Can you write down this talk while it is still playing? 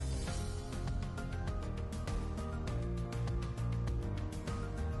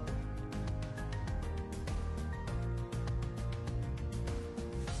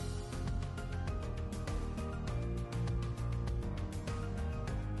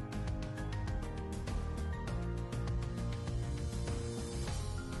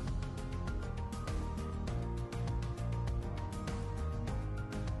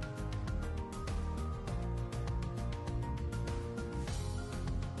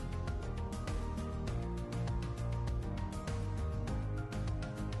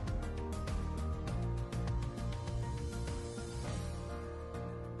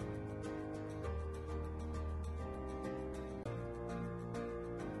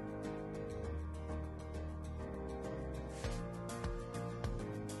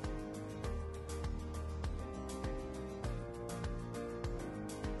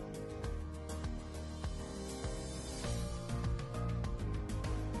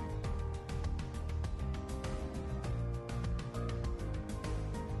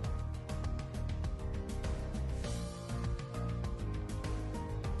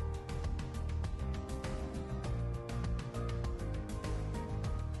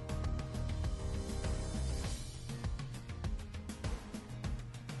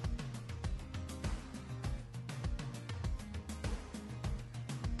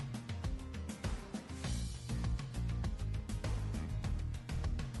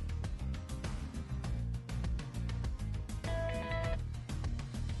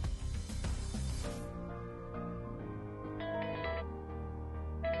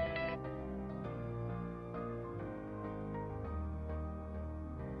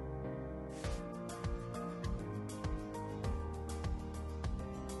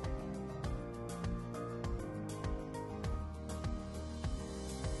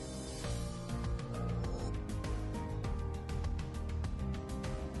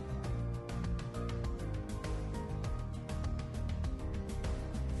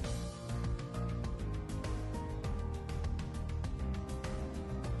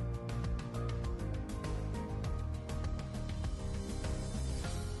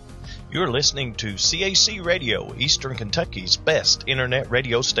You're listening to CAC Radio, Eastern Kentucky's best internet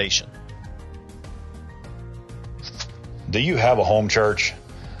radio station. Do you have a home church?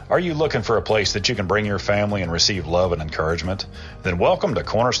 Are you looking for a place that you can bring your family and receive love and encouragement? Then welcome to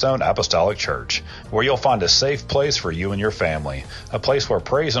Cornerstone Apostolic Church, where you'll find a safe place for you and your family, a place where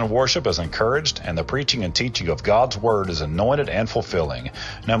praise and worship is encouraged and the preaching and teaching of God's Word is anointed and fulfilling.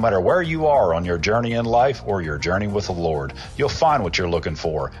 No matter where you are on your journey in life or your journey with the Lord, you'll find what you're looking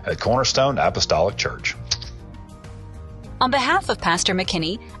for at Cornerstone Apostolic Church. On behalf of Pastor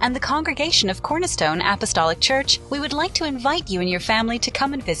McKinney and the congregation of Cornerstone Apostolic Church, we would like to invite you and your family to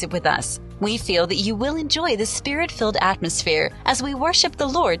come and visit with us. We feel that you will enjoy the Spirit-filled atmosphere as we worship the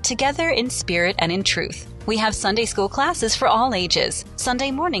Lord together in spirit and in truth. We have Sunday school classes for all ages,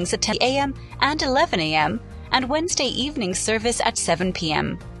 Sunday mornings at 10 a.m. and 11 a.m., and Wednesday evening service at 7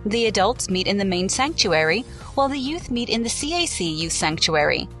 p.m. The adults meet in the main sanctuary, while the youth meet in the CAC Youth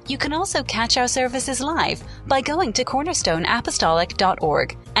Sanctuary. You can also catch our services live by going to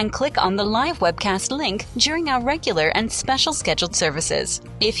cornerstoneapostolic.org and click on the live webcast link during our regular and special scheduled services.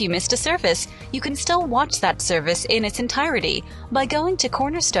 If you missed a service, you can still watch that service in its entirety by going to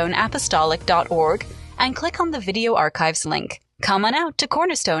cornerstoneapostolic.org and click on the video archives link. Come on out to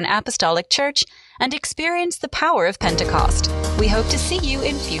Cornerstone Apostolic Church and experience the power of Pentecost. We hope to see you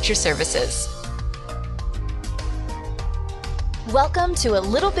in future services. Welcome to A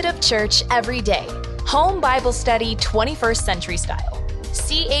Little Bit of Church Every Day, Home Bible Study 21st Century Style.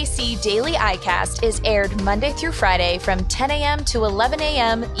 CAC Daily iCast is aired Monday through Friday from 10 a.m. to 11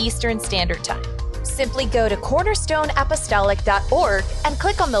 a.m. Eastern Standard Time. Simply go to cornerstoneapostolic.org and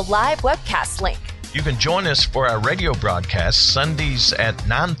click on the live webcast link. You can join us for our radio broadcast Sundays at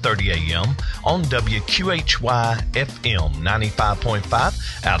 9:30 a.m. on WQHY-FM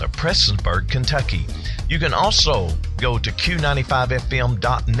 95.5 out of Prestonsburg, Kentucky. You can also go to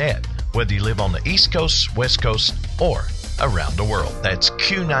Q95FM.net, whether you live on the East Coast, West Coast, or around the world. That's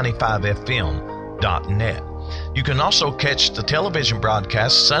Q95FM.net. You can also catch the television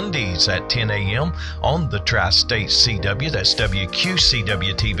broadcast Sundays at 10 a.m. on the Tri-State CW, that's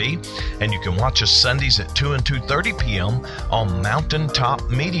WQCW-TV, and you can watch us Sundays at 2 and 2:30 p.m. on Mountaintop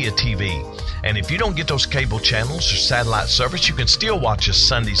Media TV. And if you don't get those cable channels or satellite service, you can still watch us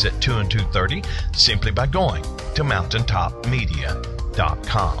Sundays at 2 and 2:30 simply by going to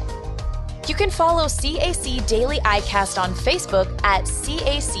mountaintopmedia.com. You can follow CAC Daily iCast on Facebook at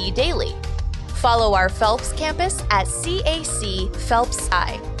CAC Daily. Follow our Phelps campus at CAC Phelps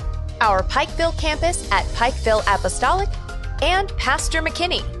I, our Pikeville campus at Pikeville Apostolic, and Pastor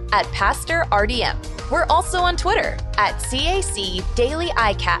McKinney at Pastor RDM. We're also on Twitter at CAC Daily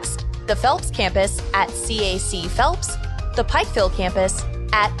iCast, the Phelps campus at CAC Phelps, the Pikeville campus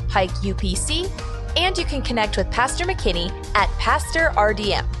at Pike UPC, and you can connect with Pastor McKinney at Pastor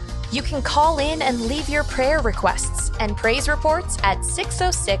RDM. You can call in and leave your prayer requests and praise reports at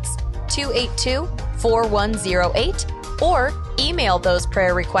 606-282-4108 or email those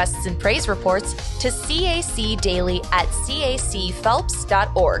prayer requests and praise reports to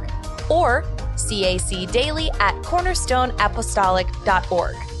cacdaily@cacphelps.org or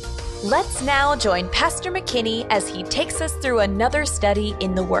cacdaily@cornerstoneapostolic.org. Let's now join Pastor McKinney as he takes us through another study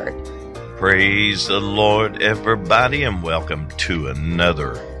in the Word. Praise the Lord, everybody, and welcome to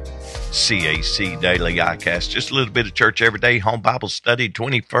another CAC Daily iCast. Just a little bit of church every day, home Bible study,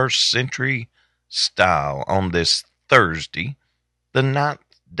 21st century style on this Thursday, the 9th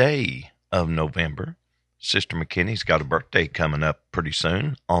day of November. Sister McKinney's got a birthday coming up pretty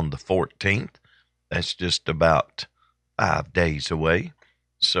soon on the 14th. That's just about 5 days away.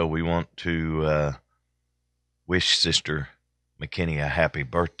 So we want to wish Sister McKinney a happy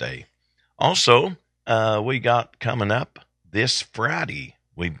birthday. Also, we got coming up this Friday,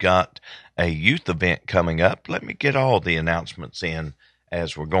 we've got a youth event coming up. Let me get all the announcements in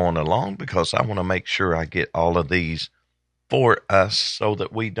as we're going along because I want to make sure I get all of these for us so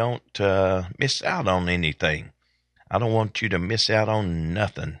that we don't miss out on anything. I don't want you to miss out on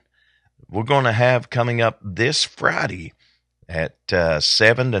nothing. We're going to have coming up this Friday at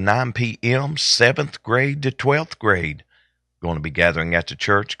 7 to 9 p.m., 7th grade to 12th grade. Going to be gathering at the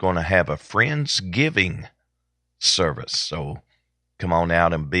church, going to have a Friendsgiving service. So come on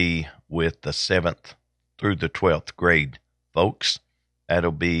out and be with the 7th through the 12th grade folks.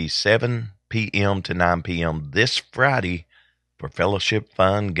 That'll be 7 p.m. to 9 p.m. this Friday for fellowship,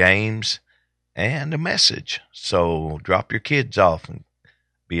 fun, games, and a message. So drop your kids off and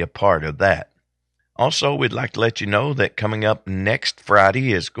be a part of that. Also, we'd like to let you know that coming up next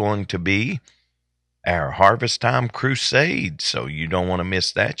Friday is going to be our Harvest Time Crusade. So you don't want to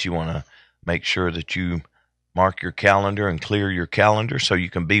miss that. You want to make sure that you Mark your calendar and clear your calendar so you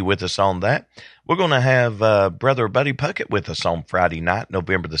can be with us on that. We're going to have Brother Buddy Puckett with us on Friday night,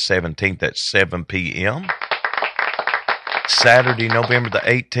 November the 17th at 7 p.m. Saturday, November the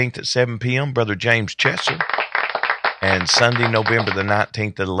 18th at 7 p.m., Brother James Chesser. And Sunday, November the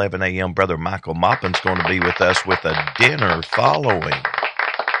 19th at 11 a.m., Brother Michael Maupin's going to be with us with a dinner following.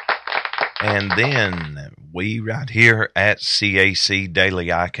 And then we right here at CAC Daily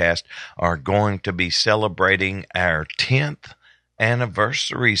iCast are going to be celebrating our 10th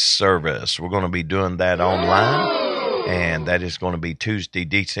anniversary service. We're going to be doing that online, and that is going to be Tuesday,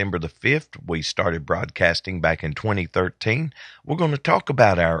 December the 5th. We started broadcasting back in 2013. We're going to talk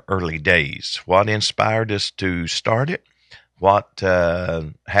about our early days, what inspired us to start it, what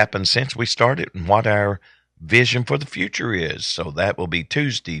happened since we started, and what our vision for the future is. So that will be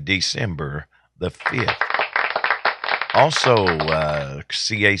Tuesday, December the 5th. Also,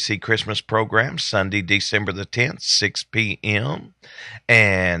 CAC Christmas program, Sunday, December the 10th, 6 p.m.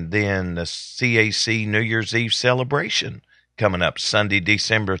 And then the CAC New Year's Eve celebration coming up Sunday,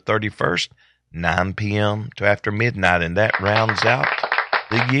 December 31st, 9 p.m. to after midnight. And that rounds out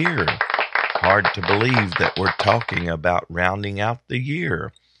the year. Hard to believe that we're talking about rounding out the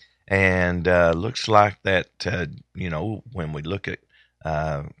year. And looks like that, when we look at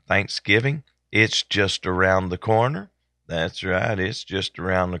Thanksgiving, it's just around the corner. That's right, it's just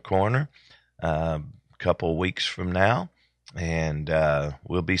around the corner, a couple of weeks from now. And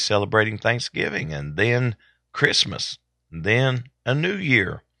we'll be celebrating Thanksgiving and then Christmas, and then a new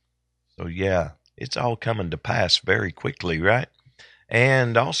year. So, yeah, it's all coming to pass very quickly, right?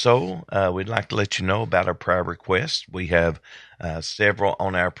 And also, we'd like to let you know about our prayer requests. We have several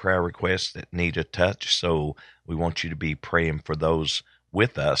on our prayer requests that need a touch, so we want you to be praying for those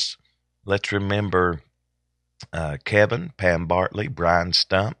with us. Let's remember Kevin, Pam Bartley, Brian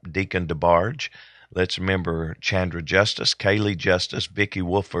Stump, Deacon DeBarge. Let's remember Chandra Justice, Kaylee Justice, Vicki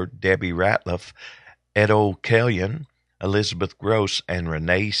Wolford, Debbie Ratliff, Edo Kellyan, Elizabeth Gross, and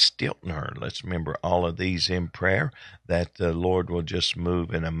Renee Stiltner. Let's remember all of these in prayer, that the Lord will just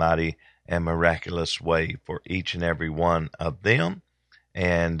move in a mighty and miraculous way for each and every one of them,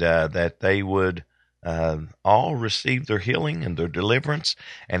 and that they would all receive their healing and their deliverance.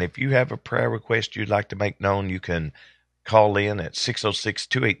 And if you have a prayer request you'd like to make known, you can call in at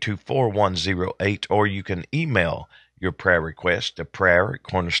 606-282-4108, or you can email your prayer request to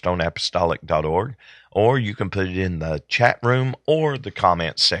prayer@cornerstoneapostolic.org, or you can put it in the chat room or the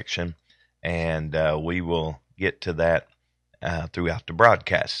comments section, and we will get to that throughout the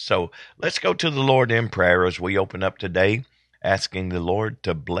broadcast. So let's go to the Lord in prayer as we open up today, asking the Lord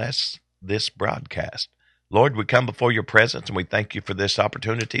to bless this broadcast. Lord, we come before your presence, and we thank you for this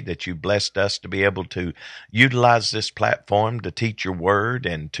opportunity that you blessed us to be able to utilize this platform to teach your word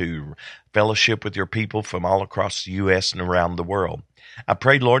and to fellowship with your people from all across the U.S. and around the world. I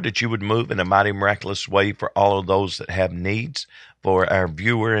pray, Lord, that you would move in a mighty, miraculous way for all of those that have needs. For our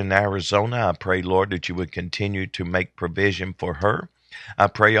viewer in Arizona, I pray, Lord, that you would continue to make provision for her. I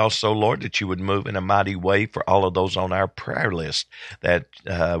pray also, Lord, that you would move in a mighty way for all of those on our prayer list that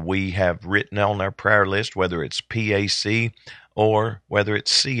we have written on our prayer list, whether it's PAC or whether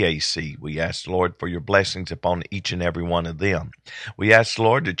it's CAC. We ask, Lord, for your blessings upon each and every one of them. We ask,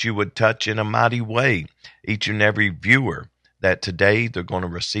 Lord, that you would touch in a mighty way each and every viewer, that today they're going to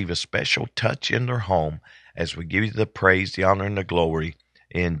receive a special touch in their home as we give you the praise, the honor, and the glory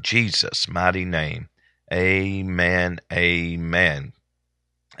in Jesus' mighty name. Amen, amen.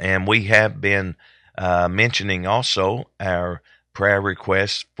 And we have been mentioning also our prayer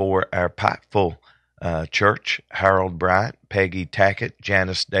requests for our Pikeville Church, Harold Bryant, Peggy Tackett,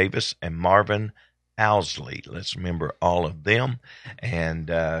 Janice Davis, and Marvin Owsley. Let's remember all of them and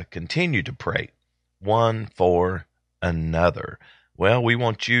continue to pray one for another. Well, we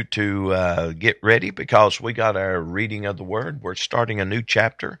want you to get ready because we got our reading of the Word. We're starting a new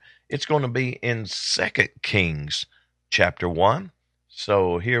chapter. It's going to be in 2 Kings chapter 1.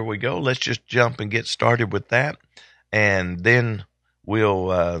 So here we go. Let's just jump and get started with that, and then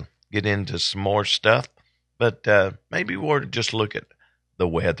we'll get into some more stuff. But maybe we'll just look at the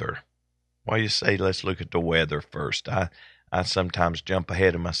weather. Why do you say let's look at the weather first? I sometimes jump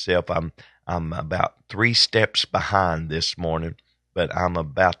ahead of myself. I'm about 3 steps behind this morning, but I'm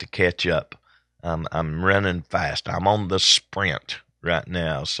about to catch up. I'm running fast. I'm on the sprint right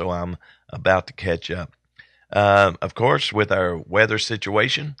now, so I'm about to catch up. Of course, with our weather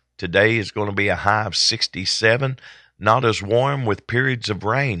situation, today is going to be a high of 67, not as warm, with periods of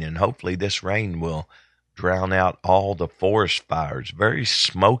rain, and hopefully this rain will drown out all the forest fires. Very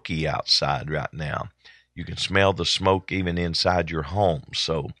smoky outside right now. You can smell the smoke even inside your home.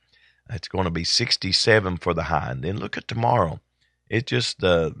 So It's going to be 67 for the high. And then look at tomorrow. It just,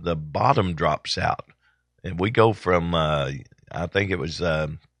 the bottom drops out. And we go from, I think it was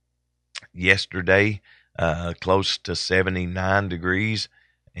yesterday, close to 79 degrees.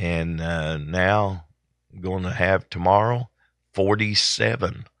 And now going to have tomorrow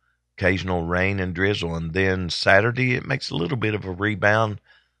 47. Occasional rain and drizzle. And then Saturday, it makes a little bit of a rebound,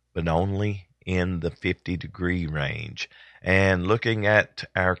 but only in the 50-degree range. And looking at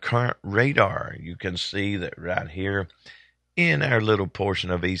our current radar, you can see that right here in our little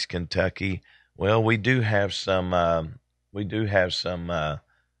portion of East Kentucky, well, we do have some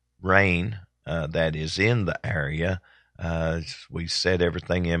rain that is in the area. We set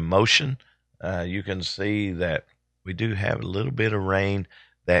everything in motion. You can see that we do have a little bit of rain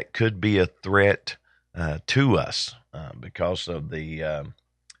that could be a threat to us because of the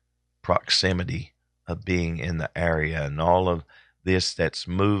proximity of being in the area. And all of this that's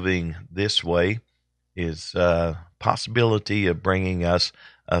moving this way is a possibility of bringing us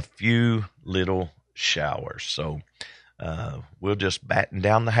a few little showers. So we'll just batten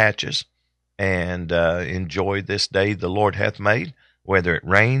down the hatches and enjoy this day the Lord hath made, whether it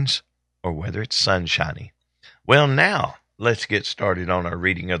rains or whether it's sunshiny. Well, now let's get started on our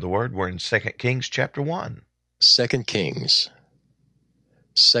reading of the Word. We're in 2 Kings chapter 1. 2 Kings.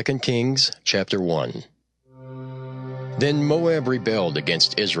 2 Kings chapter 1. Then Moab rebelled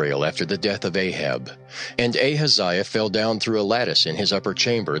against Israel after the death of Ahab, and Ahaziah fell down through a lattice in his upper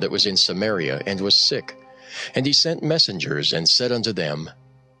chamber that was in Samaria, and was sick. And he sent messengers, and said unto them,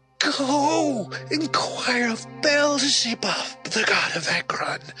 Go, inquire of Beelzebub, the god of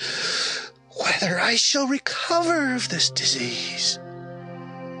Ekron, whether I shall recover of this disease.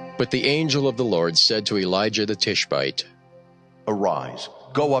 But the angel of the Lord said to Elijah the Tishbite, Arise,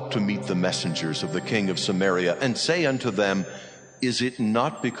 go up to meet the messengers of the king of Samaria, and say unto them, Is it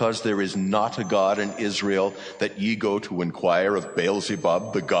not because there is not a God in Israel that ye go to inquire of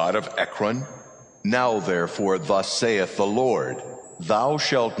Beelzebub, the god of Ekron? Now therefore thus saith the Lord, Thou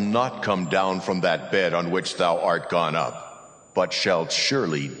shalt not come down from that bed on which thou art gone up, but shalt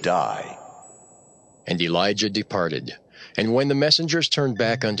surely die. And Elijah departed. And when the messengers turned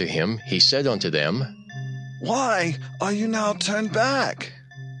back unto him, he said unto them, Why are you now turned back?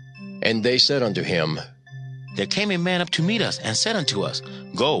 And they said unto him, There came a man up to meet us, and said unto us,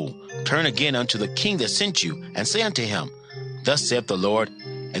 Go, turn again unto the king that sent you, and say unto him, Thus saith the Lord,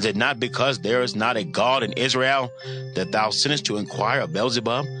 Is it not because there is not a God in Israel, that thou sinnest to inquire of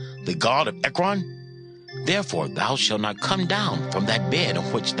Beelzebub, the god of Ekron? Therefore thou shalt not come down from that bed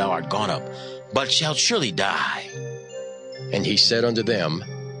on which thou art gone up, but shalt surely die. And he said unto them,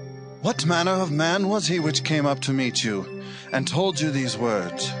 What manner of man was he which came up to meet you, and told you these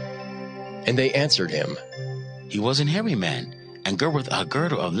words? And they answered him, He was an hairy man, and girt with a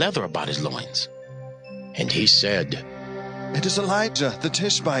girdle of leather about his loins. And he said, It is Elijah the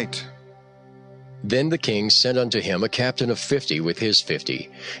Tishbite. Then the king sent unto him a captain of 50 with his 50.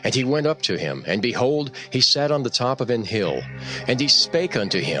 And he went up to him, and behold, he sat on the top of an hill. And he spake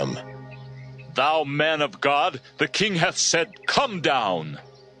unto him, Thou man of God, the king hath said, Come down.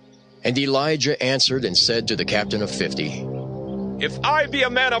 And Elijah answered and said to the captain of 50, If I be a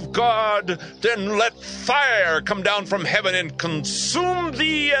man of God, then let fire come down from heaven and consume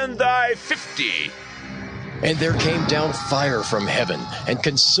thee and thy 50. And there came down fire from heaven, and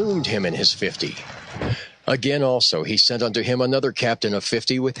consumed him and his 50. Again also he sent unto him another captain of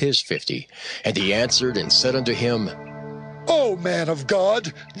 50 with his 50. And he answered and said unto him, O man of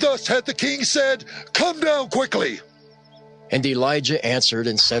God, thus hath the king said, Come down quickly. And Elijah answered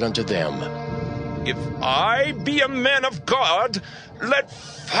and said unto them, If I be a man of God, let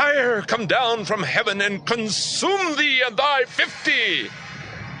fire come down from heaven and consume thee and thy 50.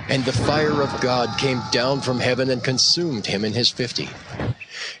 And the fire of God came down from heaven and consumed him and his 50.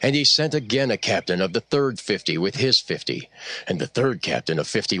 And he sent again a captain of the third 50 with his 50. And the third captain of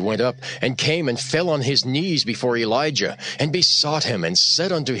 50 went up and came and fell on his knees before Elijah, and besought him, and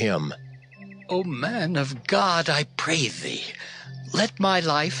said unto him, O man of God, I pray thee, let my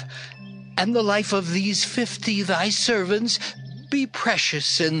life and the life of these 50 thy servants be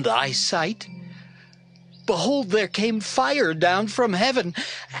precious in thy sight. Behold, there came fire down from heaven,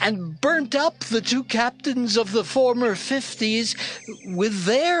 and burnt up the 2 captains of the former 50s with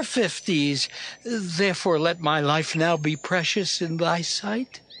their 50s. Therefore let my life now be precious in thy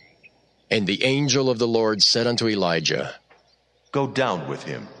sight. And the angel of the Lord said unto Elijah, Go down with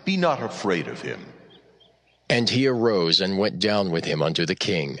him, be not afraid of him. And he arose and went down with him unto the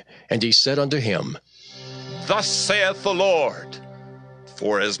king. And he said unto him, Thus saith the Lord,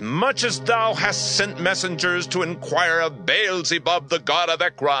 For as much as thou hast sent messengers to inquire of Beelzebub, the god of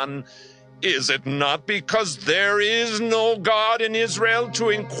Ekron, is it not because there is no God in Israel to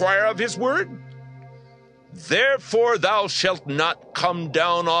inquire of his word? Therefore thou shalt not come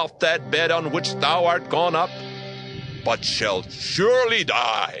down off that bed on which thou art gone up, but shalt surely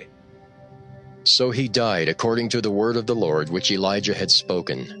die. So he died according to the word of the Lord which Elijah had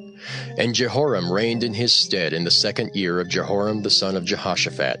spoken. And Jehoram reigned in his stead in the 2nd year of Jehoram the son of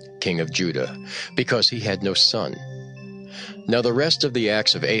Jehoshaphat, king of Judah, because he had no son. Now the rest of the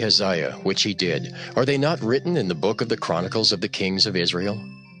acts of Ahaziah, which he did, are they not written in the book of the Chronicles of the kings of Israel?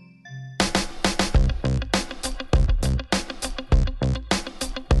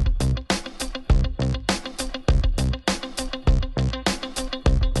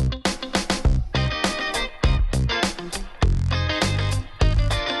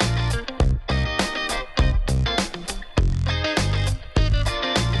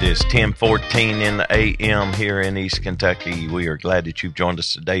 It is 10:14 in the a.m. here in East Kentucky. We are glad that you've joined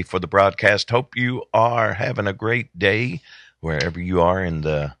us today for the broadcast. Hope you are having a great day wherever you are in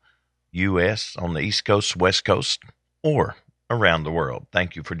the U.S., on the East Coast, West Coast, or around the world.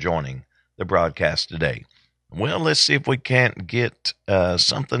 Thank you for joining the broadcast today. Well, let's see if we can't get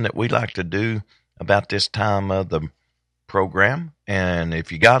something that we like to do about this time of the program. And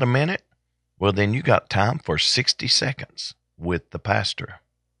if you got a minute, well, then you got time for 60 seconds with the pastor.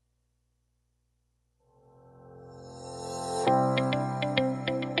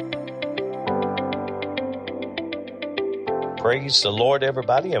 Praise the Lord,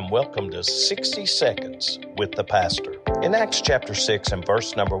 everybody, and welcome to 60 Seconds with the Pastor. In Acts chapter 6 and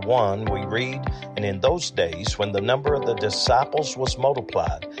verse number 1, we read, "And in those days, when the number of the disciples was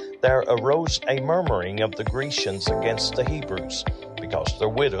multiplied, there arose a murmuring of the Grecians against the Hebrews, because their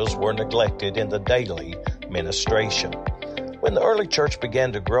widows were neglected in the daily ministration." When the early church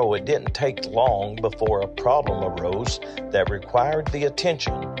began to grow, it didn't take long before a problem arose that required the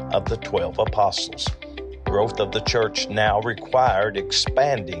attention of the 12 apostles. Growth of the church now required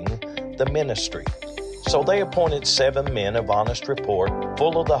expanding the ministry. So they appointed 7 men of honest report,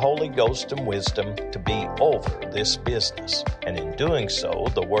 full of the Holy Ghost and wisdom, to be over this business. And in doing so,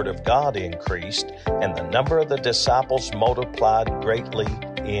 the word of God increased, and the number of the disciples multiplied greatly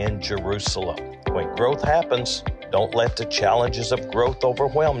in Jerusalem. When growth happens, don't let the challenges of growth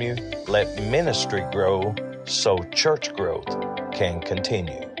overwhelm you. Let ministry grow so church growth can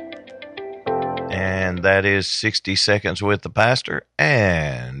continue. And that is 60 Seconds with the Pastor,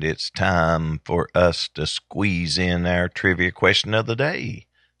 and it's time for us to squeeze in our trivia question of the day.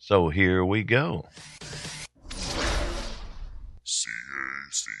 So here we go.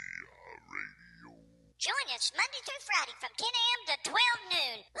 CAC Radio. Join us Monday through Friday from 10 a.m. to 12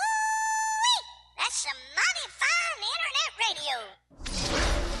 noon. Woo-wee! That's some mighty fine internet radio.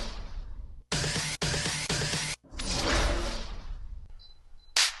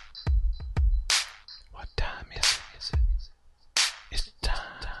 What time is it? It's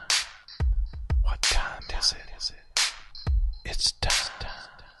time. What time is it? It's time.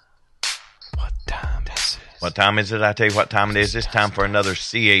 What time is it? What time is it? I tell you what time it is. It's time for another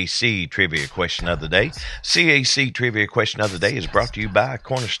CAC Trivia Question of the Day. CAC Trivia Question of the Day is brought to you by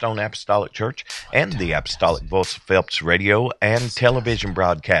Cornerstone Apostolic Church and the Apostolic Voice of Phelps radio and television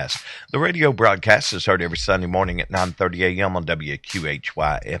broadcast. The radio broadcast is heard every Sunday morning at 9:30 a.m. on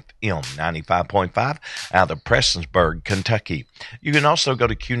WQHY-FM 95.5 out of Prestonsburg, Kentucky. You can also go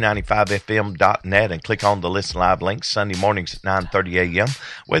to Q95FM.net and click on the Listen Live link Sunday mornings at 9:30 a.m.,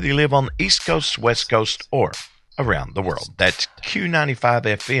 whether you live on the East Coast, West Coast, or around the world. That's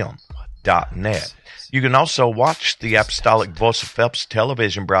Q95FM.net. You can also watch the Apostolic Voice of Phelps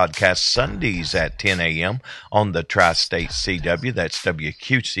television broadcast Sundays at 10 a.m. on the Tri-State CW, that's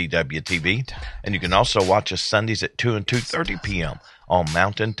WQCW-TV. And you can also watch us Sundays at 2 and 2:30 p.m. on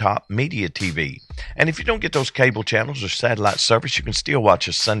Mountaintop Media TV. And if you don't get those cable channels or satellite service, you can still watch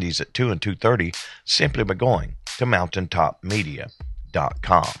us Sundays at 2 and 2:30 simply by going to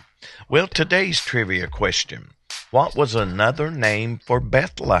mountaintopmedia.com. Well, today's trivia question: what was another name for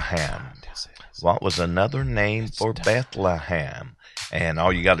Bethlehem? What was another name for Bethlehem? And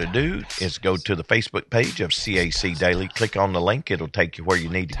all you got to do is go to the Facebook page of CAC Daily, click on the link, it'll take you where you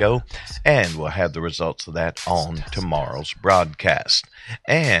need to go, and we'll have the results of that on tomorrow's broadcast.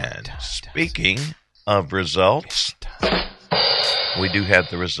 And speaking of results, we do have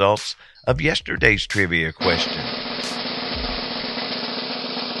the results of yesterday's trivia question.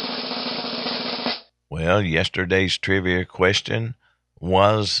 Well, yesterday's trivia question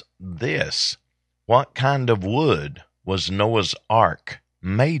was this: what kind of wood was Noah's Ark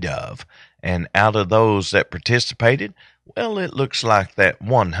made of? And out of those that participated, well, it looks like that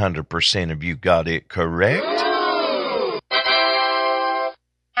 100% of you got it correct.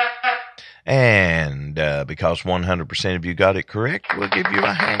 And because 100% of you got it correct, we'll give you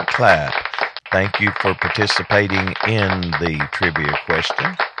a hand clap. Thank you for participating in the trivia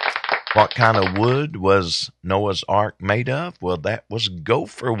question. What kind of wood was Noah's Ark made of? Well, that was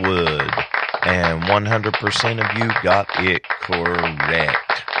gopher wood. And 100% of you got it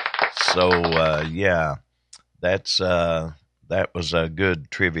correct. So, yeah, that was a good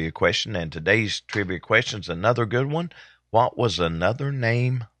trivia question. And today's trivia question is another good one. What was another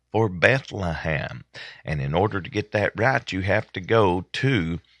name for Bethlehem? And in order to get that right, you have to go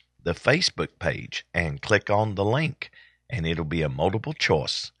to the Facebook page and click on the link. And it'll be a multiple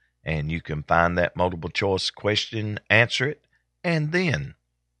choice. And you can find that multiple choice question, answer it, and then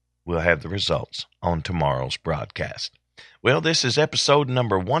we'll have the results on tomorrow's broadcast. Well, this is episode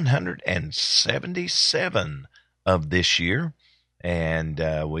number 177 of this year, and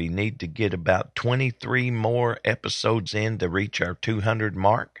we need to get about 23 more episodes in to reach our 200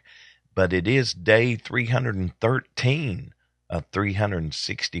 mark, but it is day 313 of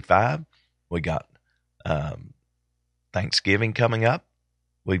 365. We got Thanksgiving coming up.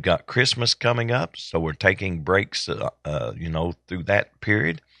 We've got Christmas coming up, so we're taking breaks, through that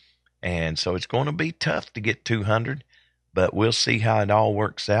period. And so it's going to be tough to get 200, but we'll see how it all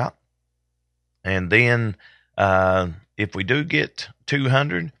works out. And then if we do get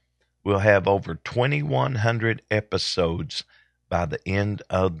 200, we'll have over 2,100 episodes by the end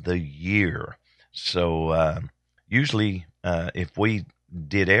of the year. So usually if we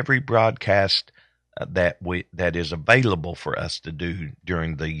did every broadcast that is available for us to do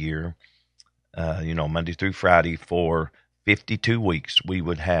during the year, Monday through Friday for 52 weeks, we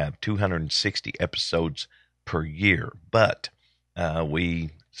would have 260 episodes per year. But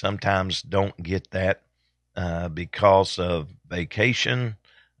we sometimes don't get that because of vacation,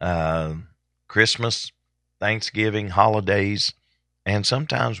 Christmas, Thanksgiving, holidays, and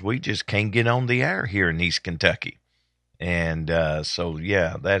sometimes we just can't get on the air here in East Kentucky. And so,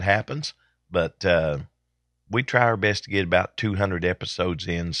 yeah, that happens. But we try our best to get about 200 episodes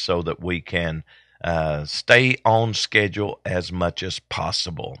in so that we can stay on schedule as much as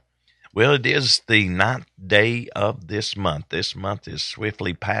possible. Well, it is the 9th day of this month. This month is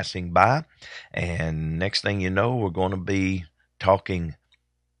swiftly passing by, and next thing you know, we're going to be talking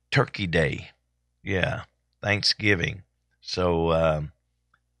Turkey Day. Yeah, Thanksgiving. So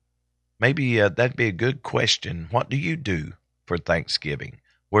maybe that'd be a good question. What do you do for Thanksgiving?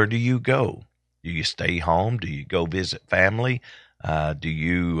 Where do you go? Do you stay home? Do you go visit family? Do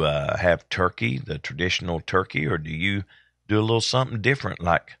you have turkey, the traditional turkey, or do you do a little something different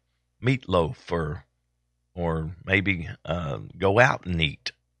like meatloaf or maybe go out and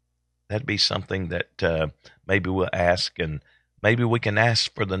eat? That'd be something that maybe we'll ask, and maybe we can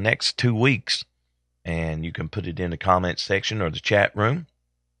ask for the next 2 weeks, and you can put it in the comment section or the chat room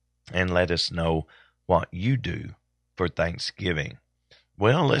and let us know what you do for Thanksgiving.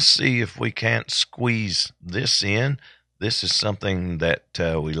 Well, let's see if we can't squeeze this in. This is something that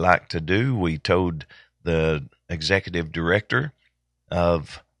we like to do. We told the executive director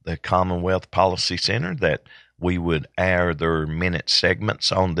of the Commonwealth Policy Center that we would air their minute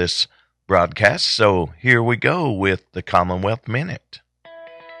segments on this broadcast. So here we go with the Commonwealth Minute.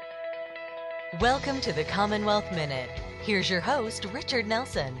 Welcome to the Commonwealth Minute. Here's your host, Richard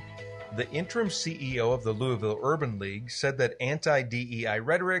Nelson. The interim CEO of the Louisville Urban League said that anti-DEI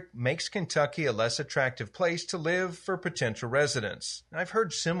rhetoric makes Kentucky a less attractive place to live for potential residents. I've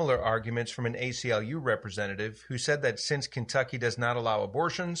heard similar arguments from an ACLU representative who said that since Kentucky does not allow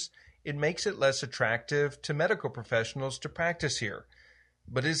abortions, it makes it less attractive to medical professionals to practice here.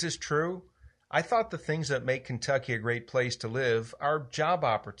 But is this true? I thought the things that make Kentucky a great place to live are job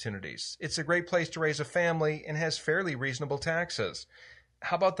opportunities. It's a great place to raise a family and has fairly reasonable taxes.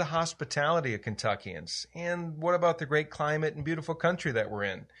 How about the hospitality of Kentuckians? And what about the great climate and beautiful country that we're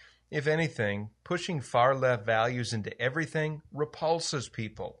in? If anything, pushing far-left values into everything repulses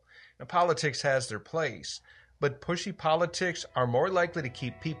people. Now, politics has their place, but pushy politics are more likely to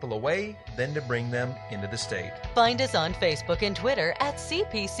keep people away than to bring them into the state. Find us on Facebook and Twitter at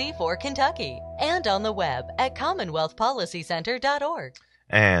CPC4Kentucky and on the web at CommonwealthPolicyCenter.org.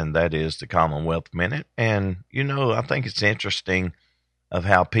 And that is the Commonwealth Minute. And, I think it's interesting of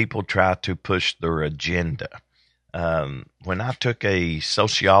how people try to push their agenda. When I took a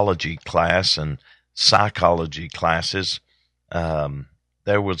sociology class and psychology classes,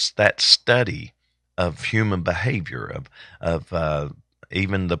 there was that study of human behavior, of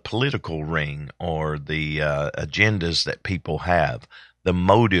even the political ring or the agendas that people have the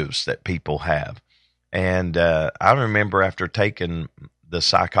motives that people have. And I remember after taking the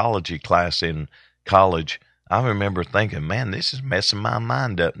psychology class in college, I remember thinking, man, this is messing my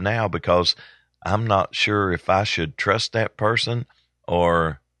mind up now, because I'm not sure if I should trust that person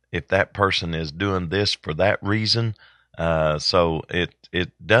or if that person is doing this for that reason. So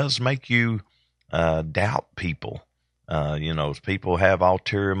it does make you doubt people. People have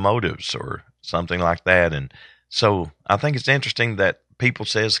ulterior motives or something like that. And so I think it's interesting that people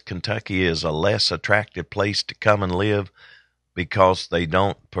says Kentucky is a less attractive place to come and live because they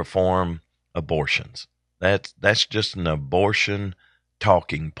don't perform abortions. That's just an abortion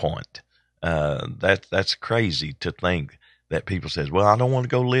talking point. That's crazy to think that people says, well, I don't want to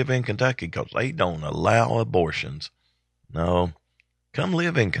go live in Kentucky because they don't allow abortions. No, come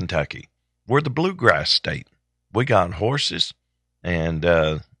live in Kentucky. We're the bluegrass state. We got horses, and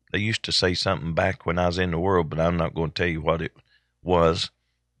they used to say something back when I was in the world, but I'm not going to tell you what it was.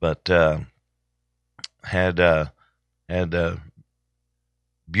 But had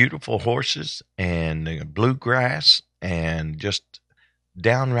beautiful horses and bluegrass and just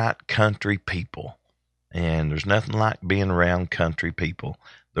downright country people. And there's nothing like being around country people.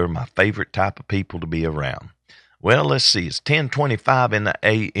 They're my favorite type of people to be around. Well, let's see. It's 10:25 in the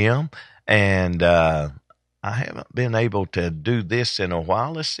a.m., and I haven't been able to do this in a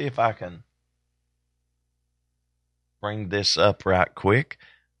while. Let's see if I can bring this up right quick.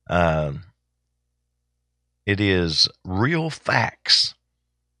 It is Real Facts,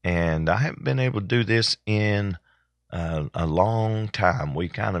 and I haven't been able to do this in a long time. We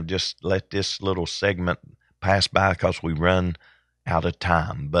kind of just let this little segment pass by because we run out of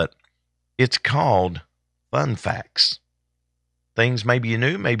time. But it's called Fun Facts. Things maybe you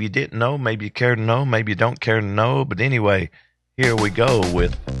knew, maybe you didn't know, maybe you care to know, maybe you don't care to know. But anyway, here we go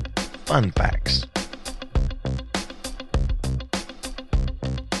with Fun Facts.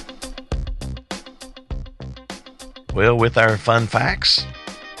 Well, with our fun facts,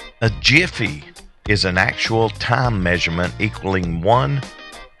 a jiffy is an actual time measurement equaling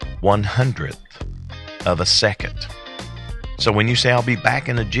 1/100th of a second. So when you say I'll be back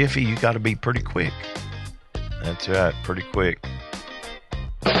in a jiffy, you got to be pretty quick. That's right, pretty quick.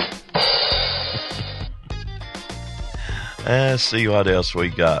 Let's see what else we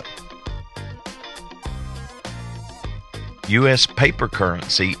got. U.S. paper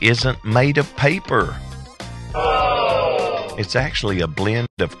currency isn't made of paper. It's actually a blend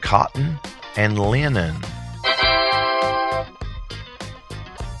of cotton and linen.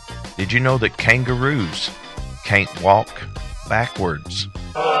 Did you know that kangaroos can't walk backwards?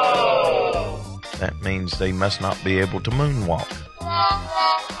 That means they must not be able to moonwalk.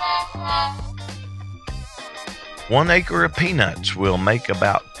 1 acre of peanuts will make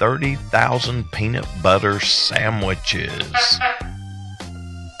about 30,000 peanut butter sandwiches.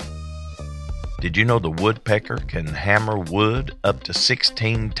 Did you know the woodpecker can hammer wood up to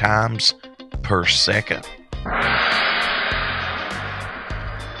 16 times per second?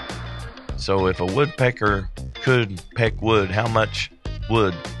 So if a woodpecker could peck wood, how much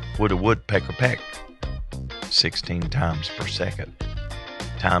wood would a woodpecker peck? 16 times per second.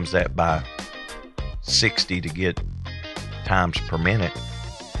 Times that by 60 to get times per minute.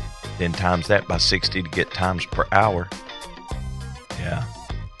 Then times that by 60 to get times per hour. Yeah.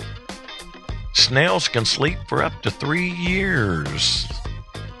 Snails can sleep for up to 3 years.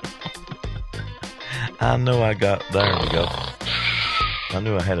 I know there we go. I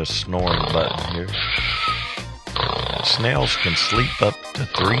knew I had a snoring button here. Snails can sleep up to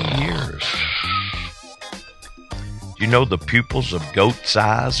 3 years. Do you know the pupils of goat's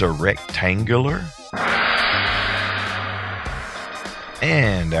eyes are rectangular?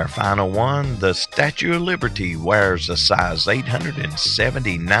 And our final one, the Statue of Liberty wears a size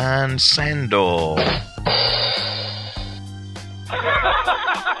 879 sandal.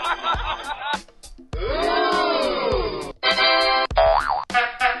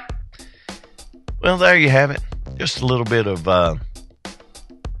 Well, there you have it. Just a little bit of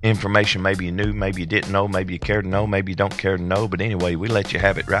information maybe you knew, maybe you didn't know, maybe you care to know, maybe you don't care to know. But anyway, we let you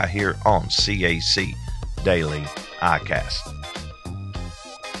have it right here on CAC Daily iCast.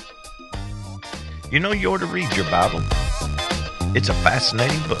 You know you ought to read your Bible. It's a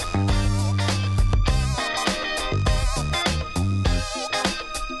fascinating book.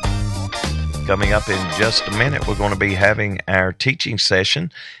 Coming up in just a minute, we're going to be having our teaching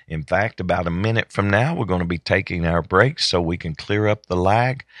session. In fact, about a minute from now, we're going to be taking our break so we can clear up the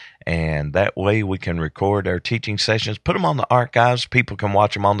lag. And that way we can record our teaching sessions, put them on the archives. People can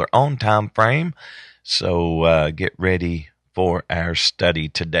watch them on their own time frame. So get ready for our study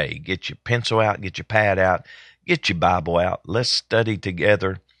today. Get your pencil out, get your pad out, get your Bible out. Let's study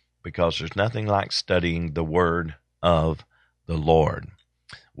together, because there's nothing like studying the Word of the Lord.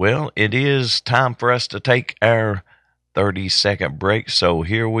 Well, it is time for us to take our 30-second break, so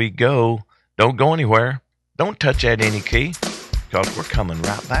here we go. Don't go anywhere. Don't touch that any key, because we're coming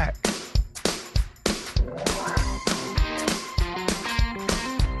right back.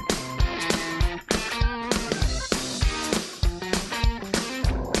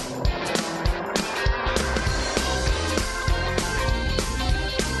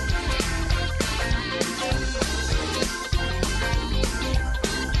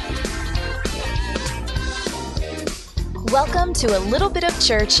 Welcome to A Little Bit of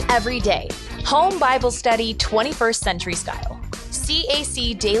Church Every Day, Home Bible Study 21st Century Style.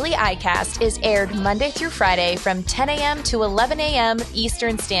 CAC Daily iCast is aired Monday through Friday from 10 a.m. to 11 a.m.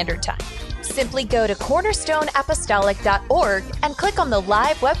 Eastern Standard Time. Simply go to cornerstoneapostolic.org and click on the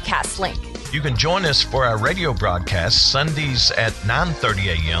live webcast link. You can join us for our radio broadcast Sundays at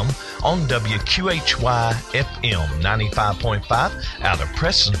 9:30 a.m. on WQHY FM 95.5 out of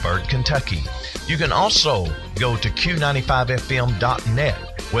Prestonsburg, Kentucky. You can also go to Q95FM.net,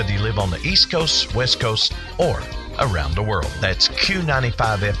 whether you live on the East Coast, West Coast, or around the world. That's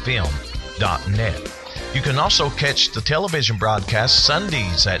Q95FM.net. You can also catch the television broadcast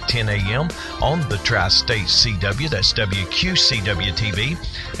Sundays at 10 a.m. on the Tri-State CW, that's WQCW-TV,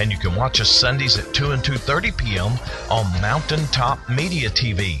 and you can watch us Sundays at 2 and 2:30 p.m. on Mountaintop Media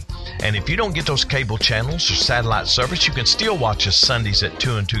TV. And if you don't get those cable channels or satellite service, you can still watch us Sundays at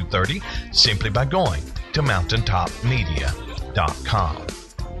 2 and 2:30 simply by going to mountaintopmedia.com.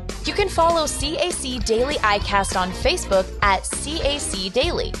 You can follow CAC Daily iCast on Facebook at CAC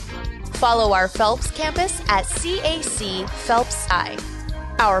Daily. Follow our Phelps campus at CAC Phelps I,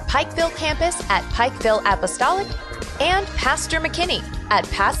 our Pikeville campus at Pikeville Apostolic, and Pastor McKinney at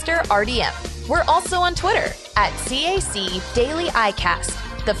Pastor RDM. We're also on Twitter at CAC Daily iCast,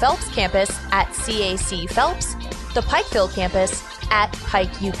 the Phelps campus at CAC Phelps, the Pikeville campus at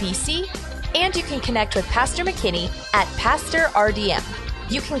Pike UPC, and you can connect with Pastor McKinney at Pastor RDM.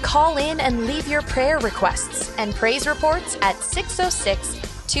 You can call in and leave your prayer requests and praise reports at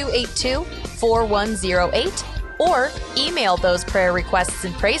 606-282-4108, or email those prayer requests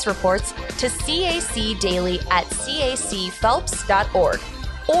and praise reports to cacdaily@cacphelps.org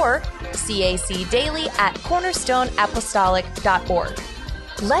or cacdaily@cornerstoneapostolic.org.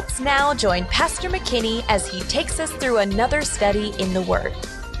 Let's now join Pastor McKinney as he takes us through another study in the Word.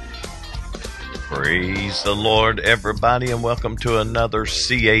 Praise the Lord, everybody, and welcome to another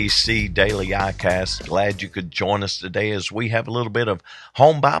CAC Daily iCast. Glad you could join us today as we have a little bit of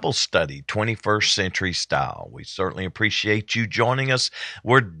home Bible study, 21st century style. We certainly appreciate you joining us.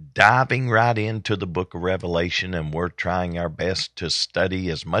 We're diving right into the book of Revelation, and we're trying our best to study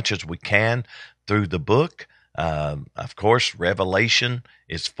as much as we can through the book. Of course, Revelation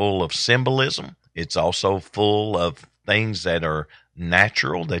is full of symbolism. It's also full of things that are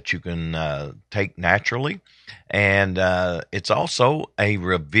natural, that you can take naturally, and it's also a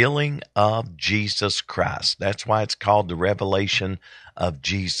revealing of Jesus Christ. That's why it's called the revelation of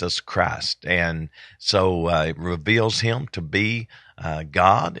Jesus Christ. And so it reveals him to be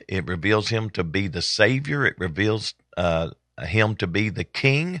God. It reveals him to be the Savior. It reveals him to be the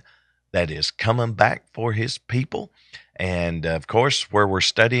King that is coming back for his people. And, of course, where we're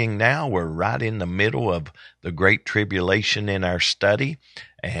studying now, we're right in the middle of the Great Tribulation in our study.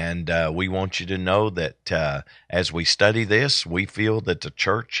 And we want you to know that as we study this, we feel that the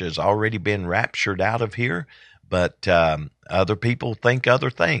church has already been raptured out of here. But other people think other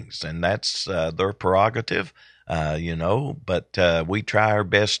things, and that's their prerogative, But we try our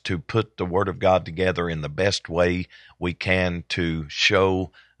best to put the Word of God together in the best way we can to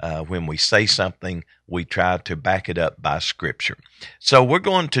show when we say something, we try to back it up by Scripture. So we're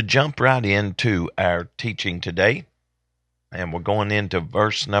going to jump right into our teaching today, and we're going into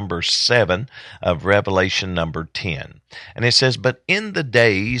verse number 7 of Revelation number 10. And it says, "But in the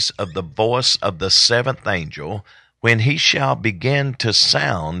days of the voice of the seventh angel, when he shall begin to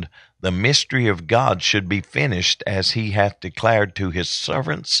sound, the mystery of God should be finished, as he hath declared to his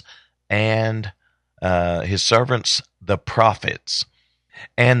servants and the prophets.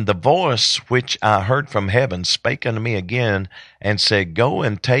 And the voice which I heard from heaven spake unto me again, and said, Go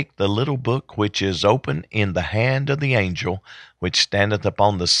and take the little book which is open in the hand of the angel which standeth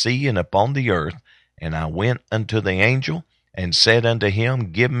upon the sea and upon the earth. And I went unto the angel, and said unto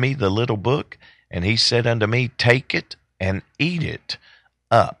him, Give me the little book. And he said unto me, Take it and eat it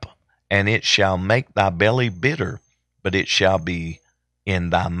up, and it shall make thy belly bitter, but it shall be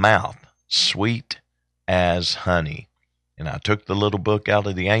in thy mouth sweet as honey. And I took the little book out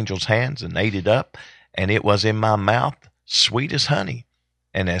of the angel's hands and ate it up, and it was in my mouth sweet as honey.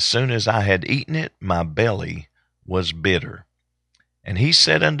 And as soon as I had eaten it, my belly was bitter. And he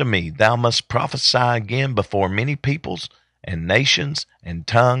said unto me, Thou must prophesy again before many peoples and nations and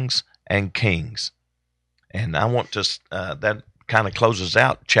tongues and kings. And I want to, that kind of closes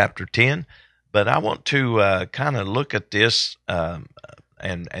out chapter 10, but I want to kind of look at this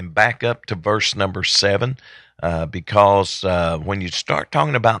and back up to verse number 7, because when you start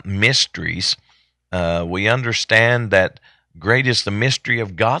talking about mysteries, we understand that great is the mystery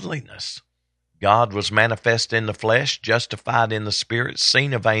of godliness. God was manifest in the flesh, justified in the spirit,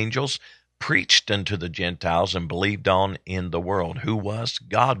 seen of angels, preached unto the Gentiles, and believed on in the world. Who was?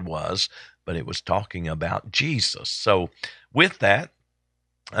 God was, but it was talking about Jesus. So with that,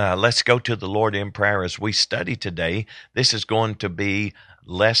 let's go to the Lord in prayer as we study today. This is going to be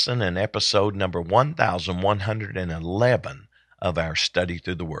lesson and episode number 1111 of our study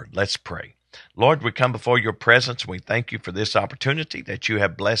through the Word. Let's pray. Lord, we come before your presence. We thank you for this opportunity that you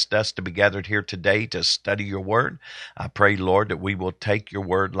have blessed us to be gathered here today to study your word. I pray, Lord, that we will take your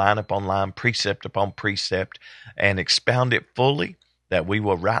word line upon line, precept upon precept, and expound it fully, that we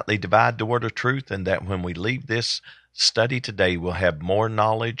will rightly divide the word of truth, and that when we leave this study today, we'll have more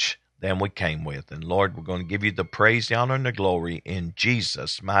knowledge than we came with. And Lord, we're going to give you the praise, the honor, and the glory in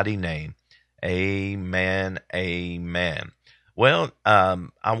Jesus' mighty name. Amen. Amen. Well, I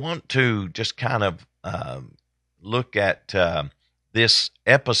want to just kind of look at this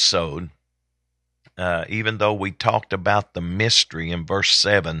episode, even though we talked about the mystery in verse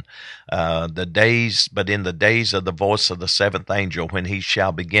 7, but in the days of the voice of the seventh angel, when he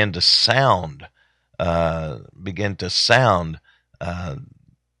shall begin to sound the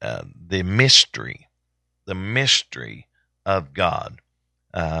mystery of God.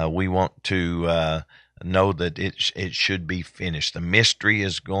 We want to know that it should be finished. The mystery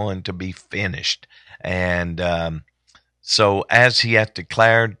is going to be finished. And so as he hath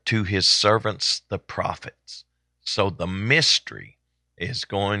declared to his servants, the prophets. So the mystery is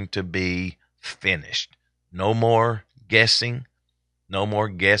going to be finished. No more guessing, no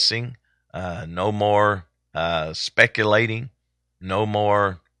more speculating, no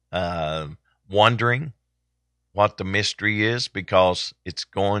more wondering what the mystery is, because it's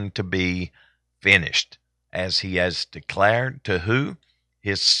going to be finished, as he has declared to who?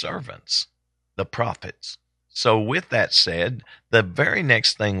 His servants, the prophets. So with that said, the very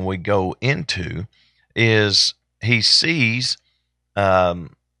next thing we go into is he sees,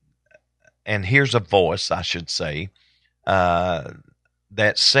 and here's a voice, I should say,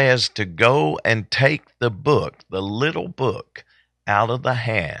 that says to go and take the book, the little book, out of the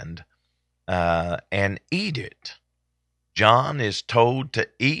hand and eat it. John is told to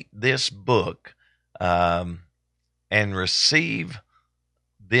eat this book and receive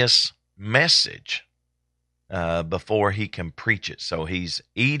this message before he can preach it. So he's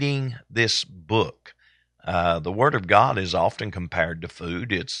eating this book. The Word of God is often compared to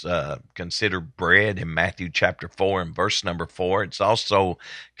food. It's considered bread in Matthew chapter 4 and verse number 4. It's also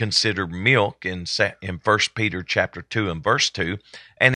considered milk in 1 Peter chapter 2 and verse 2. And